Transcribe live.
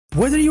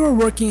Whether you are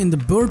working in the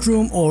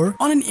boardroom or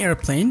on an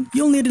airplane,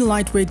 you'll need a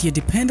lightweight yet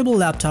dependable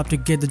laptop to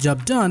get the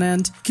job done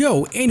and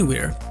go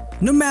anywhere.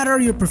 No matter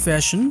your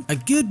profession, a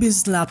good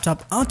business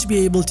laptop ought to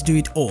be able to do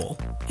it all.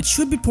 It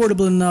should be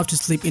portable enough to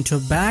slip into a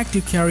bag to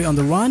carry on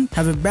the run,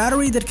 have a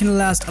battery that can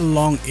last a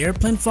long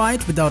airplane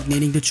flight without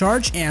needing to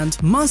charge, and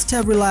must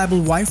have reliable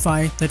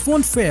Wi-Fi that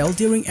won't fail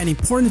during an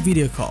important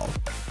video call.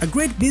 A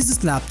great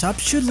business laptop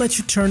should let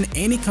you turn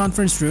any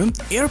conference room,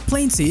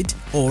 airplane seat,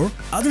 or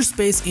other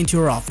space into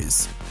your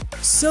office.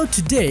 So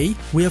today,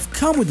 we have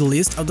come with a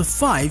list of the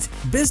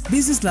 5 best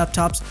business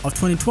laptops of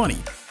 2020.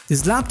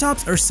 These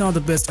laptops are some of the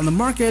best on the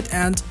market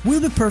and will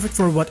be perfect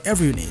for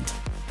whatever you need.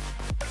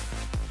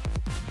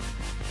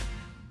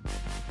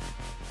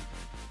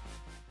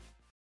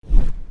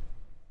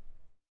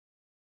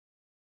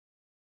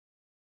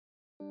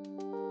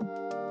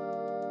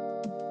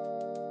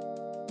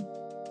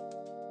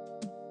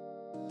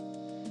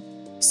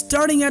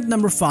 Starting at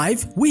number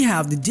 5, we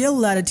have the Dell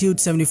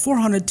Latitude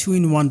 7400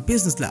 2-in-1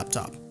 business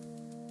laptop.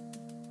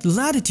 The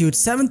Latitude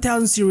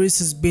 7000 series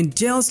has been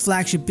Dell's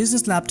flagship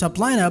business laptop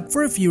lineup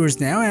for a few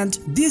years now, and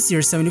this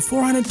year's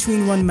 7400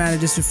 2-in-1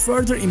 manages to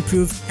further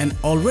improve an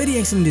already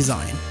excellent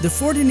design. The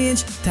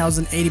 14-inch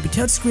 1080p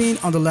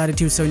touchscreen on the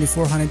Latitude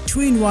 7400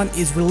 2-in-1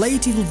 is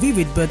relatively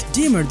vivid but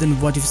dimmer than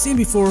what you've seen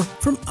before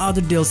from other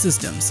Dell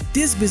systems.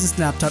 This business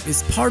laptop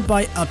is powered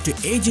by up to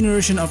 8th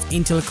generation of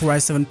Intel Core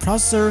i7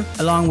 processor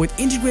along with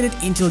integrated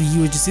Intel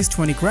UHD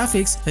 620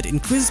 graphics that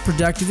increases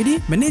productivity,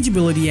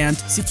 manageability, and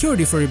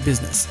security for your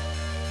business.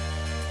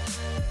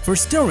 For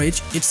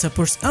storage, it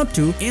supports up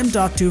to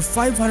M.2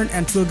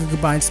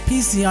 512GB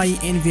PCIe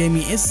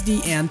NVMe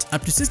SSD and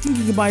up to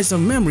 16GB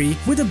of memory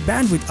with a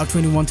bandwidth of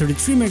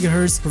 2133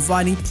 MHz,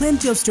 providing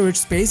plenty of storage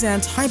space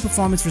and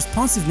high-performance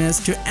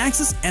responsiveness to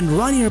access and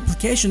run your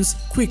applications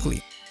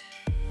quickly.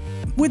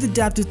 With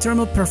adaptive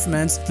thermal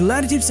performance, the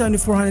Latitude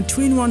 7400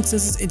 2-in-1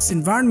 senses its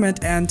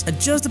environment and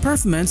adjusts the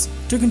performance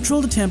to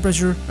control the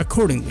temperature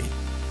accordingly.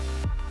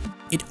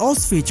 It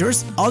also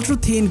features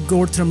ultra-thin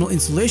Gore thermal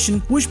insulation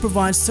which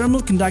provides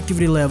thermal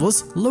conductivity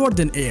levels lower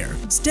than air.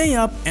 Stay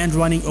up and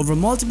running over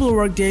multiple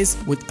workdays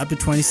with up to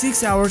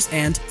 26 hours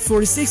and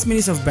 46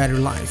 minutes of battery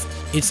life.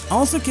 It's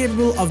also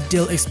capable of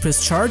Dell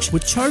Express Charge,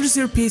 which charges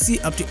your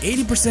PC up to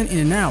 80% in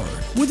an hour.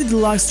 With the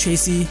deluxe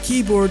chassis,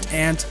 keyboard,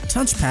 and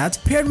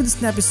touchpad paired with the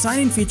snappy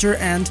sign-in feature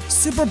and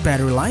super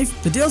battery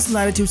life, the Dell's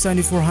Latitude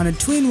 7400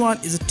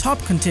 2-in-1 is a top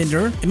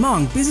contender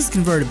among business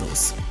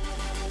convertibles.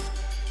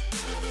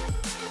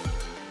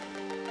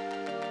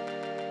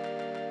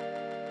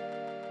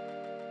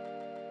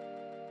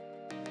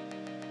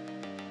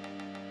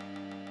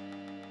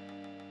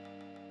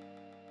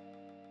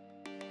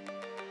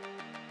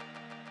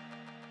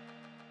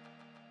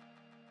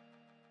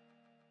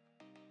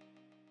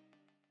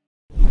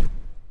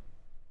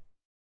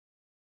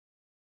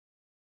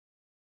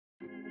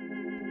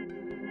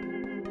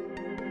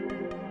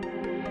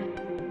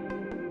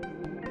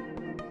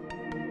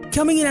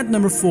 Coming in at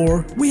number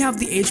 4, we have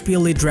the HP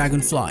Elite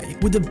Dragonfly.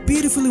 With a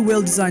beautifully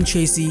well-designed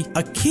chassis,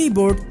 a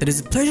keyboard that is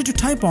a pleasure to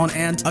type on,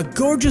 and a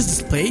gorgeous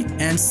display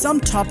and some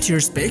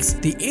top-tier specs,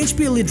 the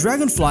HP Elite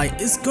Dragonfly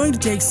is going to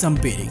take some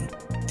beating.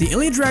 The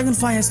Elite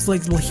Dragonfly has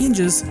flexible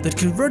hinges that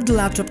convert the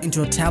laptop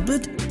into a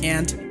tablet,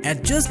 and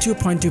at just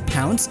 2.2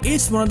 pounds,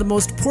 it's one of the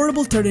most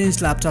portable 13-inch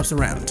laptops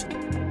around.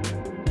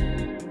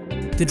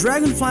 The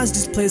Dragonfly's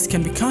displays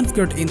can be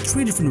configured in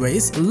 3 different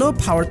ways: a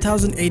low-power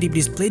 1080p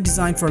display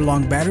designed for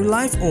long battery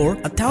life, or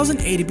a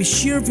 1080p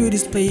sheer view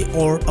display,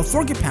 or a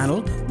 4K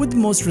panel with the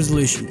most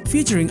resolution,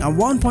 featuring a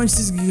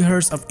 1.6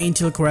 GHz of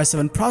Intel Core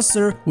i7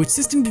 processor with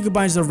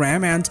 16GB of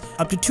RAM and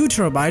up to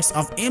 2TB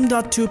of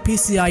M.2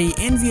 PCIe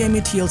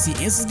NVMe TLC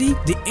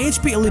SSD. The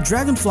HP Elite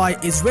Dragonfly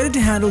is ready to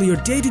handle your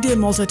day-to-day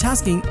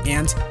multitasking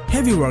and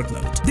heavy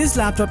workload. This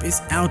laptop is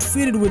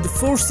outfitted with the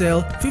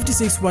 4-cell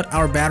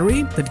 56Wh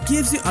battery that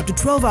gives you up to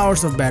 12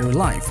 hours of battery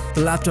life.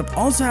 The laptop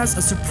also has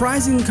a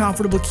surprisingly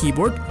comfortable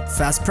keyboard,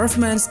 fast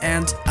performance,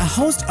 and a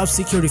host of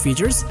security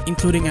features,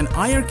 including an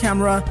IR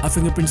camera, a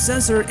fingerprint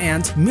sensor,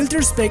 and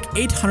military-spec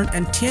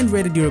 810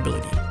 rated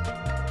durability.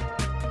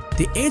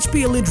 The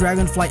HP Elite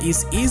Dragonfly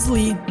is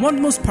easily one of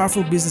the most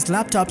powerful business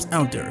laptops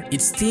out there.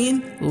 It's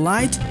thin,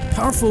 light,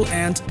 powerful,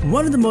 and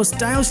one of the most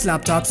stylish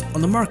laptops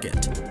on the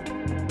market.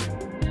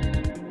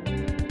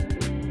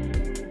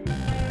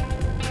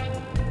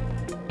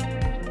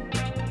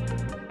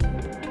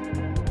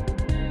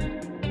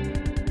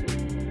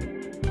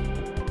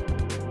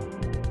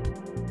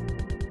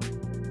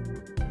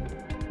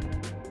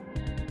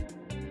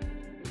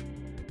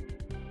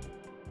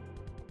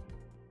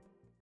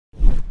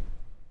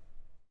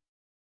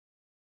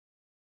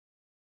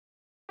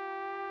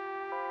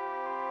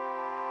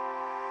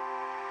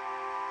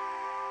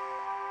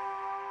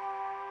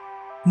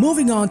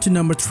 Moving on to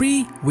number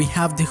 3, we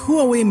have the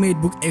Huawei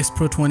MateBook X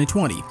Pro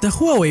 2020. The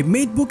Huawei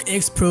MateBook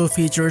X Pro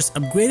features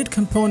upgraded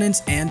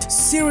components and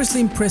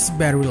seriously impressive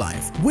battery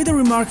life. With a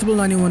remarkable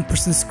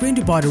 91%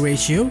 screen-to-body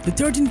ratio, the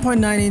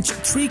 13.9-inch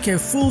 3K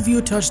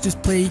full-view touch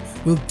display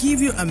will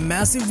give you a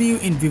massive view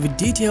in vivid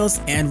details,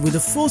 and with a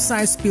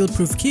full-size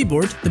spill-proof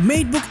keyboard, the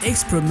MateBook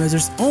X Pro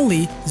measures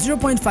only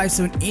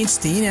 0.57-inch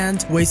thin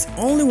and weighs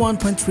only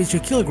 1.33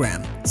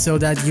 kg, so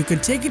that you can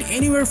take it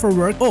anywhere for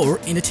work or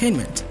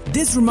entertainment.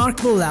 This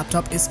remarkable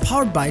laptop is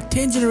powered by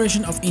 10th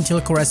generation of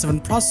Intel Core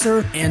i7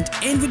 processor and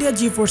NVIDIA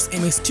GeForce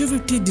MX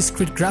 250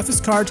 discrete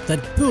graphics card that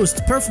boosts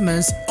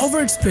performance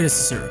over its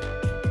predecessor.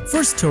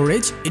 For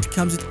storage, it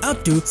comes with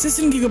up to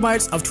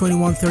 16GB of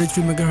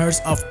 2133 MHz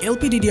of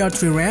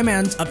LPDDR3 RAM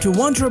and up to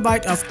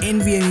 1TB of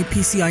NVMe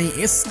PCIe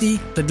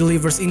SSD that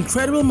delivers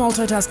incredible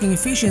multitasking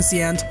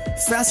efficiency and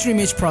faster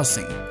image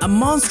processing. A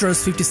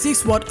monstrous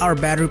 56Wh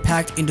battery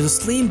packed into the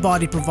slim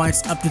body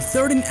provides up to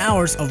 13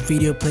 hours of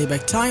video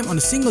playback time on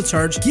a single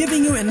charge,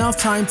 giving you enough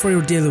time for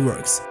your daily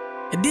works.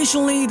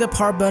 Additionally, the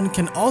power button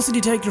can also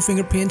detect your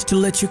fingerprint to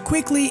let you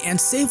quickly and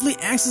safely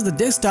access the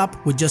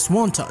desktop with just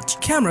one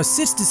touch. Camera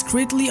sits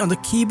discreetly on the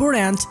keyboard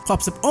and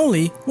pops up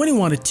only when you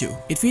want it to.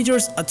 It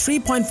features a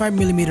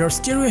 3.5mm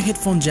stereo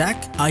headphone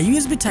jack, a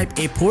USB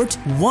Type-A port,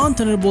 one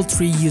Thunderbolt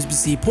 3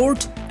 USB-C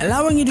port,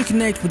 allowing you to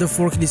connect with a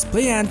 4K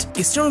display and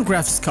external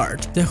graphics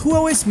card. The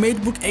Huawei's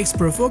MateBook X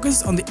Pro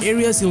focuses on the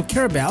areas you'll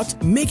care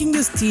about, making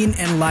this thin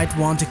and light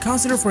one to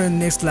consider for your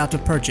next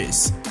laptop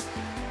purchase.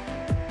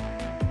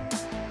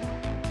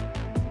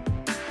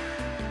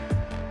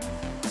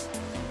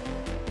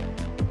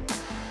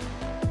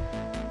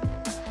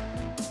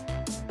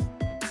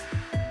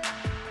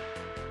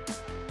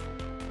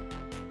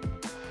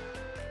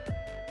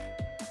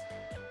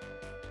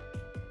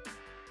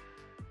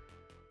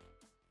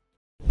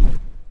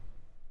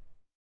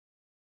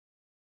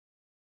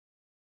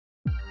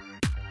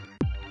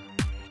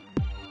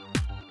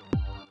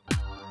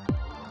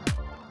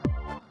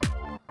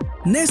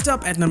 Next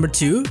up at number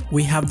 2,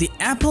 we have the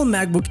Apple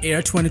MacBook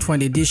Air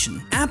 2020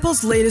 edition.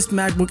 Apple's latest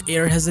MacBook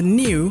Air has a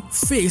new,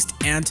 fixed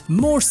and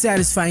more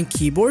satisfying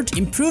keyboard,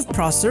 improved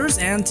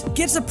processors, and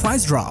gets a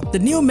price drop. The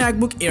new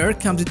MacBook Air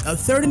comes with a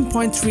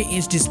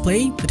 13.3-inch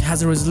display that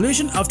has a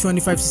resolution of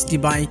 2560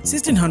 by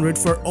 1600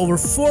 for over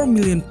 4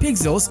 million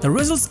pixels. The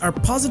results are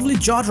positively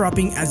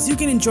jaw-dropping as you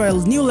can enjoy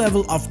a new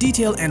level of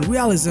detail and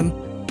realism.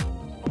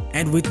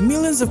 And with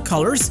millions of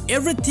colors,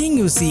 everything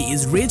you see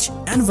is rich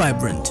and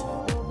vibrant.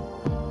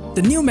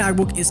 The new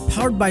MacBook is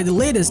powered by the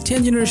latest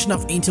 10th generation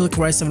of Intel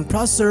Core i7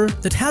 processor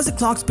that has a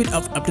clock speed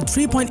of up to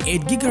 3.8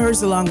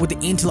 GHz along with the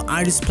Intel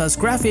Iris Plus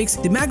graphics.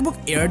 The MacBook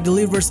Air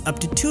delivers up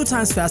to 2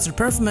 times faster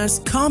performance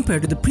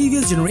compared to the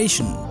previous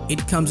generation.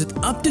 It comes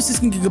with up to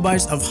 16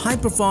 GB of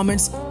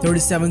high-performance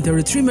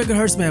 3733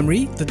 MHz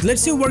memory that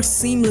lets you work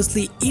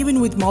seamlessly even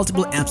with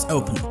multiple apps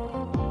open.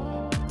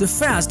 The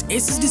fast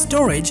SSD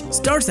storage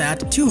starts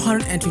at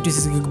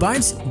 256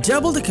 GB,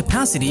 double the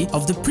capacity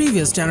of the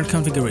previous standard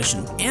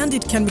configuration, and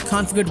it can be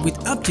configured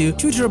with up to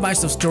 2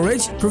 TB of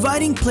storage,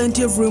 providing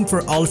plenty of room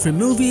for all of your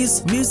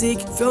movies,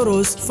 music,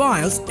 photos,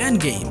 files, and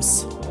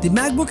games. The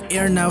MacBook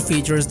Air now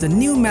features the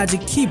new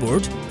Magic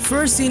Keyboard,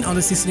 first seen on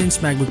the 16-inch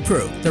MacBook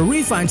Pro. The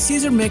refined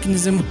scissor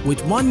mechanism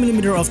with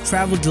 1mm of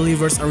travel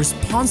delivers a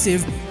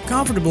responsive,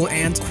 comfortable,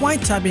 and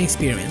quiet typing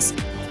experience.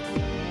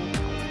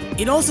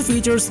 It also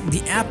features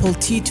the Apple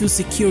T2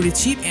 security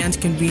chip and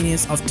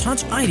convenience of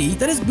Touch ID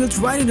that is built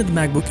right into the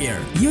MacBook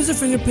Air. Use your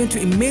fingerprint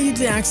to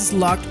immediately access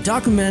locked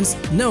documents,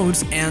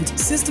 notes, and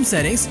system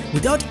settings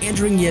without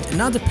entering yet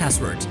another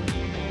password.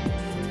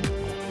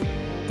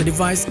 The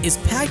device is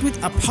packed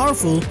with a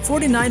powerful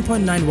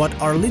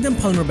 49.9Wh lithium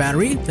polymer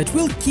battery that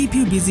will keep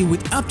you busy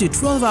with up to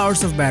 12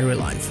 hours of battery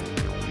life.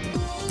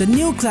 The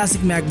new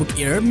classic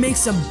MacBook Air makes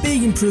some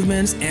big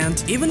improvements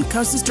and even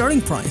cuts the starting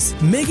price,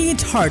 making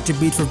it hard to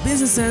beat for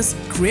businesses,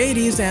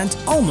 creatives, and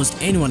almost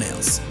anyone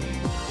else.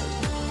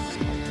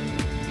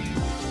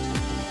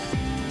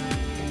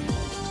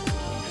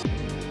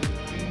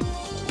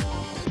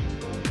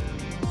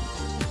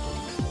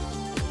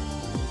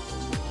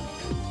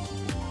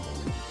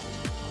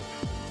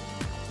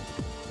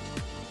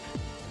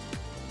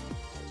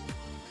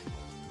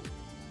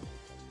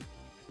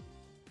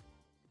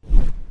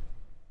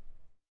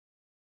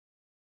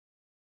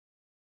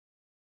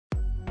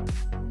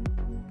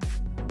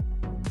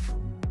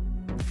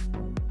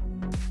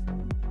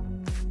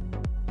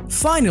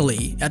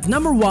 Finally, at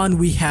number 1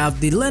 we have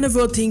the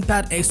Lenovo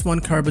ThinkPad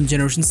X1 Carbon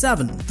Generation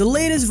 7. The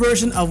latest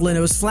version of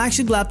Lenovo's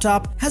flagship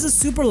laptop has a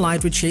super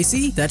lightweight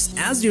chassis that's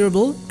as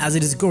durable as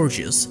it is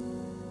gorgeous.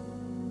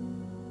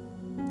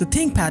 The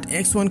ThinkPad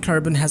X1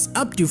 Carbon has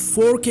up to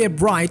 4K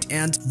bright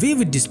and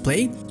vivid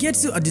display,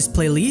 gets you a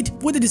display lead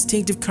with a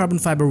distinctive carbon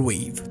fiber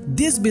weave.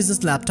 This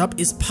business laptop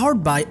is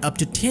powered by up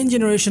to 10th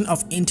generation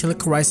of Intel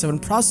Core i7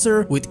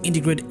 processor with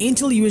integrated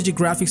Intel UHD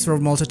graphics for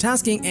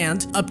multitasking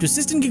and up to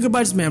 16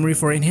 GB memory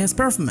for enhanced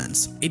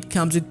performance. It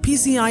comes with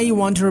PCIe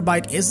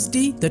 1TB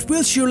SSD that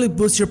will surely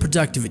boost your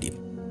productivity.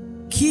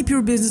 keep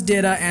your business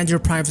data and your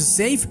privacy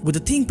safe with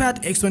the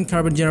ThinkPad X1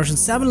 Carbon Generation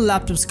 7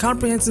 laptop's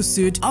comprehensive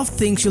suite of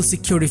ThinkShield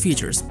security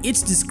features.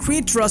 Its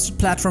discrete trusted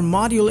platform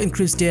module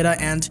encrypts data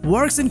and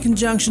works in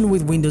conjunction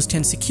with Windows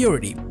 10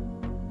 security.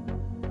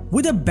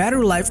 With a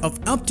battery life of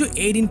up to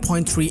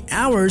 18.3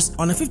 hours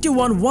on a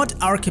 51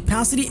 watt-hour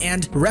capacity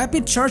and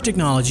rapid charge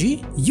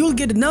technology, you'll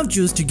get enough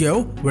juice to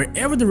go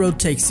wherever the road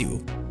takes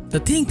you. The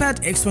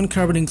ThinkPad X1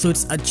 Carbon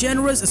includes a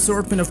generous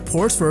assortment of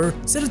ports for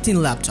such a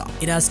thin laptop.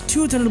 It has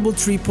 2 Thunderbolt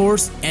 3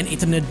 ports, an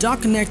Ethernet dock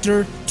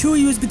connector, 2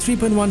 USB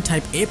 3.1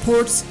 Type A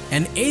ports,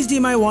 an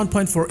HDMI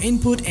 1.4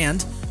 input,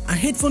 and a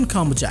headphone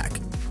combo jack.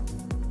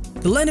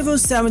 The Lenovo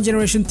 7th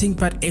generation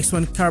ThinkPad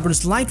X1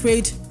 Carbon's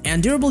lightweight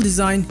and durable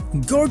design,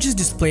 gorgeous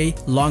display,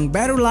 long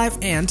battery life,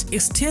 and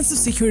extensive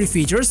security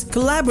features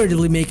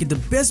collaboratively make it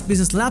the best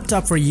business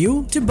laptop for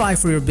you to buy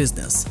for your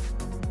business.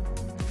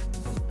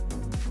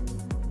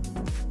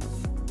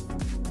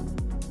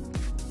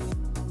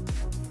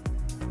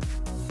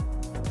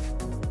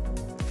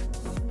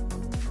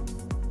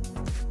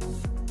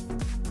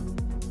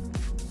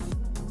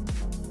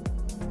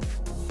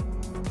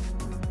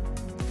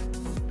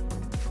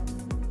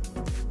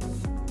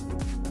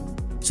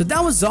 So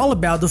that was all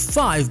about the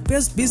 5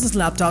 best business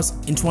laptops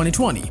in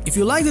 2020. If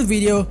you liked the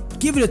video,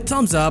 give it a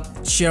thumbs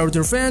up, share with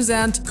your friends,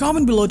 and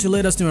comment below to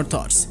let us know your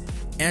thoughts.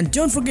 And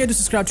don't forget to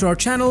subscribe to our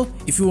channel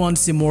if you want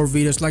to see more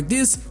videos like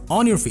this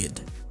on your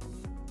feed.